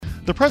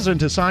The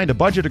president has signed a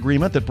budget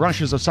agreement that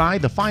brushes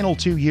aside the final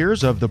 2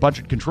 years of the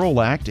Budget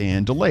Control Act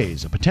and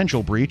delays a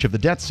potential breach of the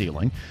debt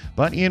ceiling.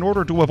 But in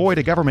order to avoid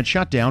a government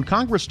shutdown,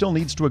 Congress still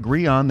needs to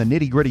agree on the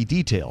nitty-gritty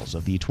details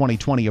of the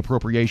 2020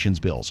 appropriations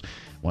bills.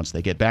 Once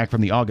they get back from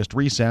the August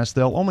recess,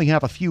 they'll only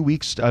have a few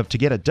weeks to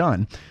get it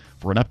done.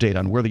 For an update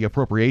on where the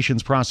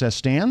appropriations process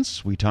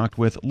stands, we talked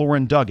with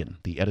Lauren Duggan,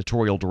 the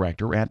editorial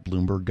director at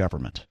Bloomberg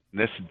Government.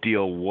 This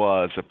deal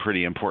was a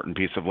pretty important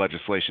piece of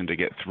legislation to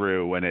get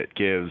through, and it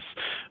gives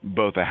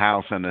both the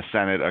House and the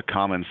Senate a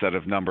common set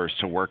of numbers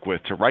to work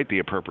with to write the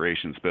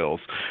appropriations bills.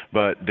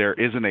 But there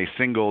isn't a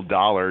single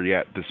dollar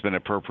yet that's been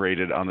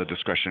appropriated on the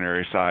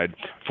discretionary side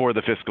for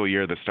the fiscal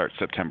year that starts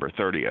September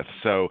 30th.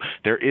 So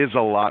there is a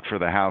lot for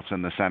the House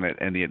and the Senate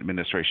and the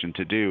administration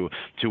to do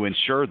to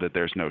ensure that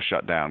there's no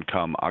shutdown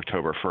come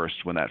October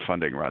 1st when that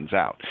funding runs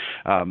out.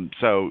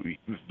 So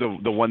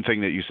the one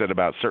thing that you said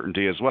about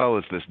certainty as well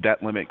is this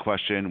debt limit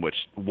question, which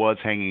was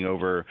hanging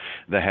over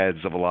the heads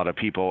of a lot of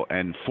people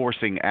and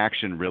forcing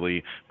action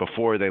really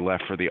before they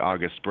left for the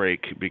August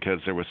break, because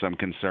there was some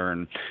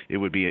concern it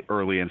would be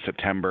early in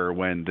September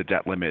when the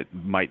debt limit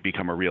might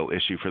become a real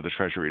issue for the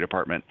Treasury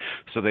Department.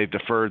 So they've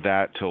deferred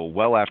that till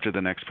well after the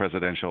next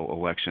presidential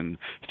election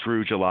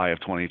through July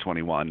of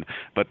 2021.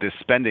 But this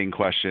spending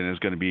question is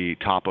going to be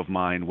top of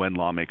mind when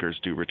lawmakers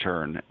do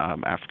return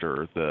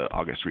after the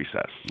August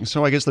recess.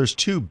 So I guess there's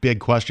two big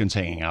questions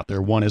hanging out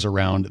there. One is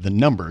around the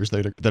numbers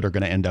that are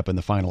going to end up in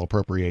the final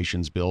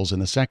appropriations bills,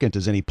 and the second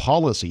is any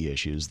policy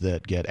issues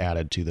that get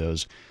added to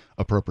those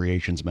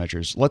appropriations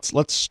measures.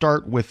 Let's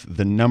start with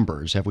the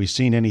numbers. Have we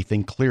seen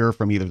anything clear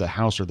from either the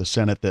House or the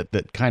Senate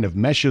that kind of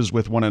meshes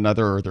with one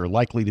another, or are there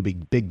likely to be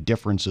big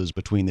differences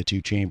between the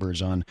two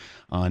chambers on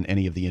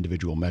any of the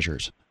individual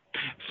measures?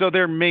 So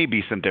there may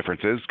be some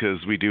differences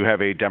because we do have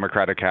a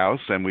Democratic House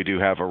and we do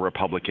have a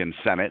Republican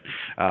Senate,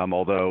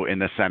 although in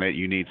the Senate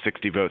you need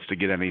 60 votes to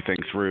get anything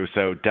through.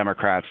 So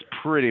Democrats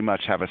pretty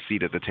much have a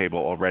seat at the table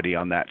already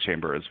on that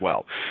chamber as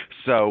well.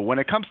 So when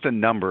it comes to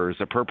numbers,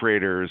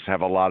 appropriators have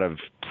a lot of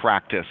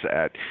practice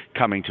at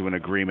coming to an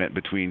agreement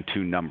between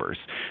two numbers.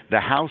 The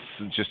House,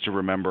 just to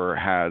remember,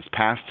 has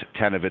passed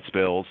 10 of its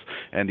bills,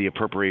 and the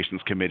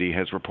Appropriations Committee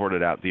has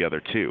reported out the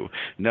other 2.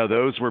 Now,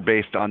 those were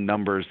based on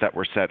numbers that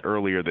were set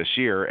earlier this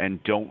year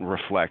and don't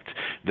reflect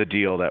the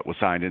deal that was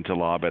signed into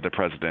law by the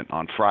president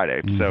on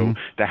Friday. Mm-hmm. So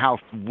the House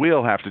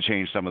will have to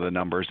change some of the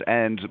numbers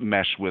and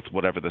mesh with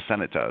whatever the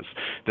Senate does.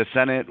 The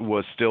Senate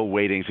was still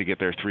waiting to get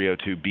their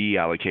 302B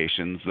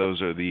allocations.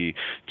 Those are the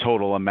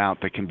total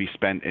amount that can be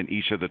spent in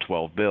each of the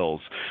 12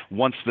 bills.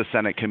 Once the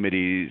Senate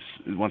committee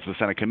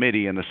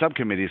and the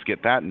subcommittees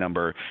get that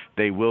number,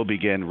 they will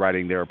begin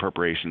writing their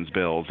appropriations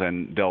bills,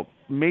 and they'll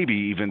maybe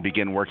even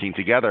begin working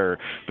together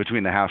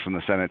between the House and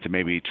the Senate to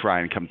maybe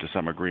try and come to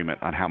some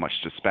agreement on how much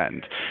to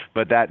spend.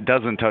 But that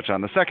doesn't touch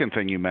on the second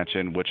thing you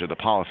mentioned, which are the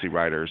policy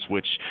riders,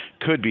 which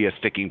could be a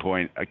sticking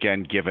point,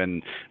 again,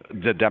 given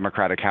the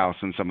Democratic House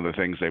and some of the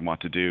things they want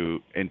to do,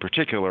 in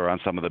particular on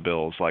some of the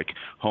bills like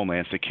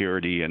Homeland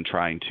Security and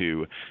trying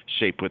to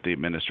shape what the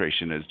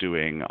administration is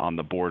doing on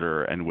the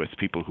border and with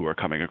people who are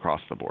coming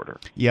across the border.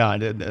 Yeah,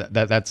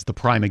 that's the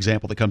prime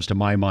example that comes to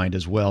my mind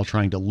as well,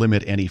 trying to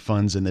limit any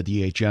funds in the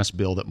DHS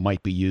bill that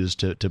might be used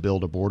to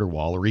build a border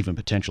wall, or even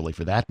potentially,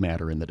 for that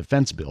matter, in the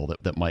defense bill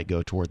that might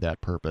go toward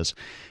that purpose.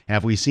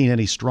 Have we seen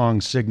any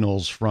strong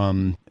signals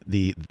from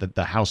the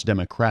House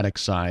Democratic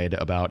side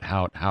about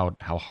how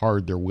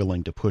hard they're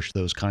willing to push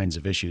those kinds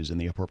of issues in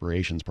the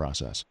appropriations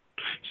process?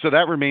 So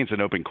that remains an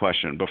open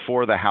question.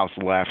 Before the House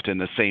left, in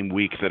the same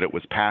week that it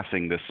was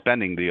passing this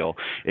spending deal,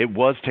 it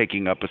was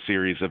taking up a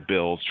series of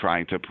bills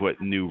trying to put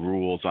new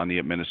rules on the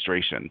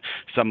administration.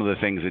 Some of the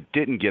things that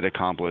didn't get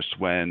accomplished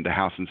when the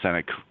House and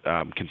Senate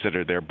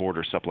considered their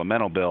border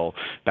supplemental bill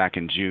back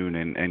in June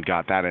and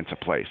got that into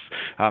place.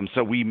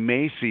 So we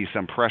may see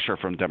some pressure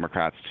from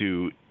Democrats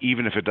to,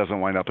 even if it doesn't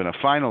wind up in a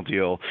final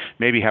deal,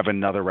 maybe have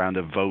another round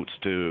of votes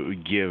to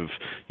give,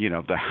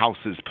 the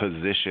House's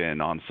position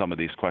on some of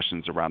these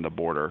questions around the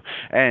border,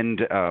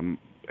 and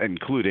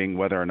including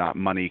whether or not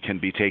money can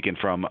be taken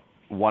from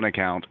one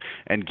account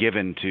and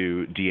given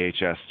to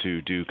DHS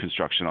to do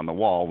construction on the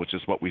wall, which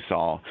is what we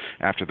saw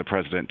after the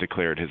president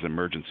declared his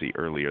emergency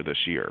earlier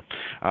this year.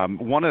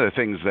 One of the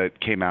things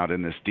that came out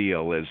in this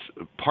deal is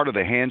part of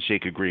the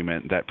handshake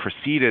agreement that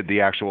preceded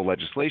the actual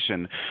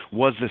legislation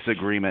was this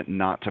agreement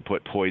not to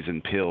put poison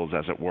pills,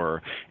 as it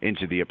were,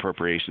 into the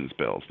appropriations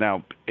bills.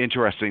 Now,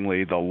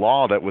 interestingly, the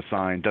law that was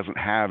signed doesn't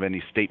have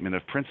any statement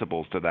of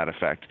principles to that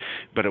effect,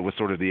 but it was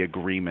sort of the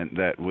agreement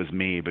that was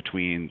made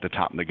between the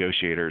top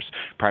negotiators,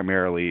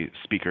 primarily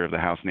Speaker of the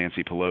House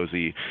Nancy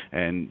Pelosi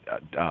and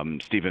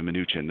Steven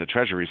Mnuchin, the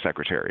Treasury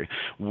Secretary.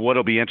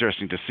 What'll be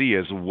interesting to see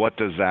is what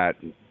does that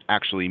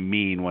actually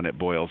mean when it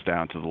boils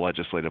down to the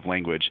legislative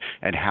language,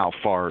 and how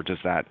far does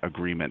that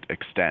agreement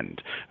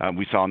extend?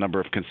 We saw a number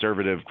of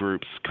conservative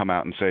groups come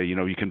out and say,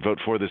 you can vote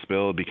for this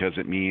bill because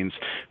it means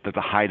that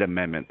the Hyde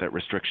Amendment that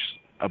restricts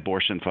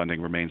abortion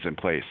funding remains in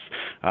place,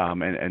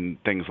 and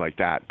things like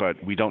that.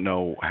 But we don't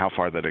know how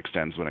far that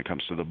extends when it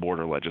comes to the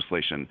border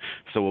legislation.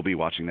 So we'll be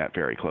watching that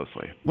very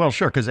closely. Well,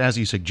 sure, because as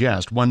you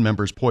suggest, one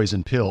member's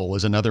poison pill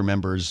is another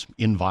member's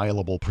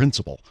inviolable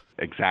principle.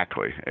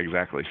 Exactly.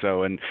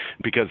 So, and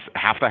because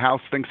half the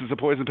House thinks it's a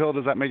poison pill,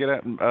 does that make it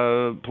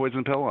a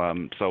poison pill?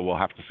 So we'll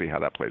have to see how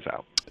that plays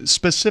out.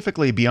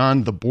 Specifically,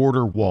 beyond the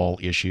border wall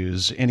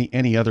issues,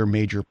 any other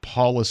major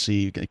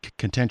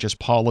contentious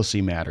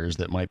policy matters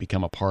that might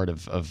become a part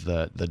of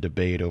the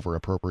debate over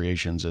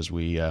appropriations as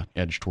we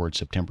edge towards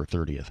September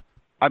 30th?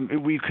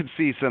 We could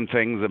see some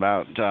things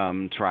about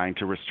trying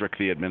to restrict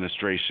the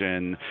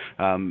administration,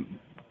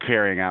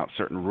 carrying out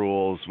certain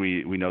rules.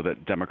 We know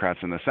that Democrats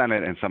in the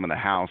Senate and some in the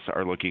House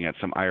are looking at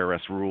some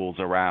IRS rules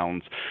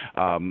around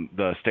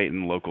the state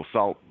and local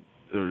SALT,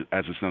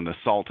 as it's known, the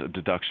SALT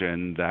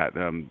deduction, that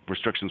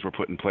restrictions were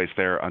put in place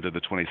there under the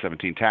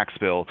 2017 tax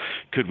bill.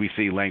 Could we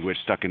see language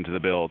stuck into the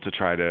bill to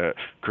try to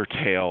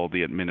curtail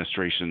the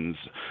administration's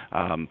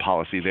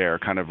policy there,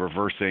 kind of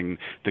reversing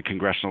the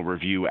Congressional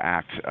Review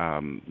Act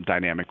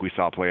dynamic we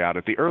saw play out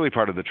at the early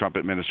part of the Trump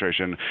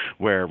administration,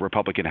 where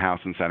Republican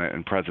House and Senate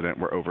and President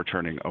were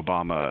overturning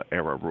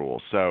Obama-era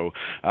rules. So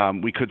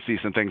we could see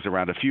some things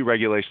around a few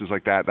regulations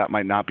like that. That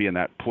might not be in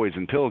that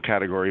poison pill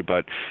category,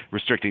 but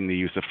restricting the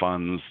use of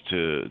funds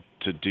to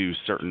do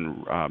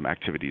certain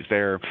activities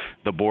there.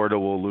 The border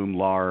will loom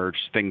large.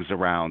 Things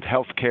around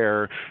health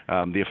care.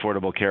 The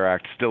Affordable Care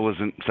Act still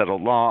isn't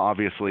settled law,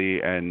 obviously,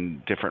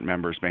 and different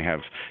members may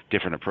have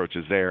different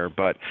approaches there.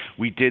 But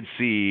we did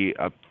see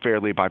a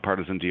fairly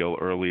bipartisan deal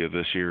earlier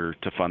this year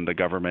to fund the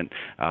government.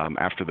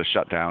 After the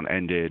shutdown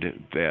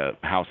ended, the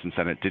House and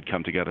Senate did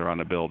come together on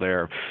a bill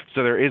there.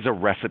 So there is a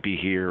recipe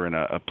here and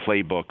a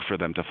playbook for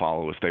them to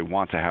follow if they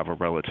want to have a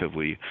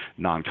relatively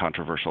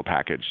non-controversial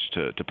package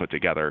to put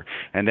together.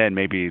 And then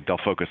maybe they'll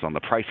focus on the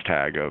price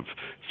tag of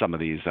some of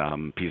these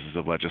pieces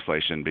of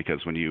legislation,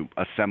 because when you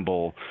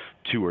assemble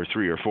 2 or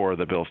 3 or 4 of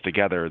the bills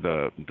together,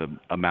 the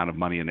amount of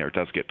money in there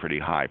does get pretty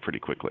high pretty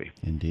quickly.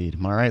 Indeed.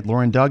 All right.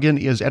 Lauren Duggan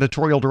is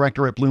editorial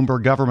director at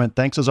Bloomberg Government.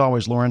 Thanks as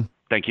always, Lauren.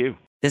 Thank you.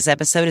 This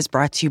episode is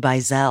brought to you by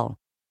Zelle.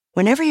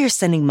 Whenever you're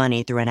sending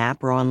money through an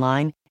app or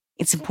online,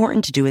 it's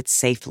important to do it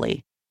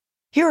safely.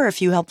 Here are a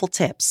few helpful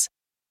tips.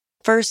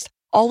 First,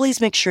 always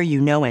make sure you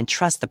know and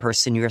trust the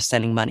person you are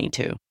sending money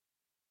to.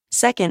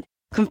 Second,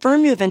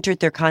 confirm you have entered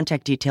their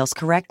contact details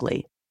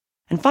correctly.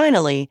 And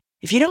finally,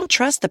 if you don't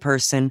trust the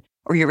person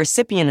or your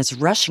recipient is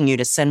rushing you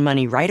to send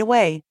money right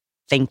away,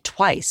 think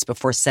twice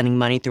before sending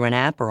money through an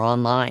app or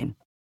online.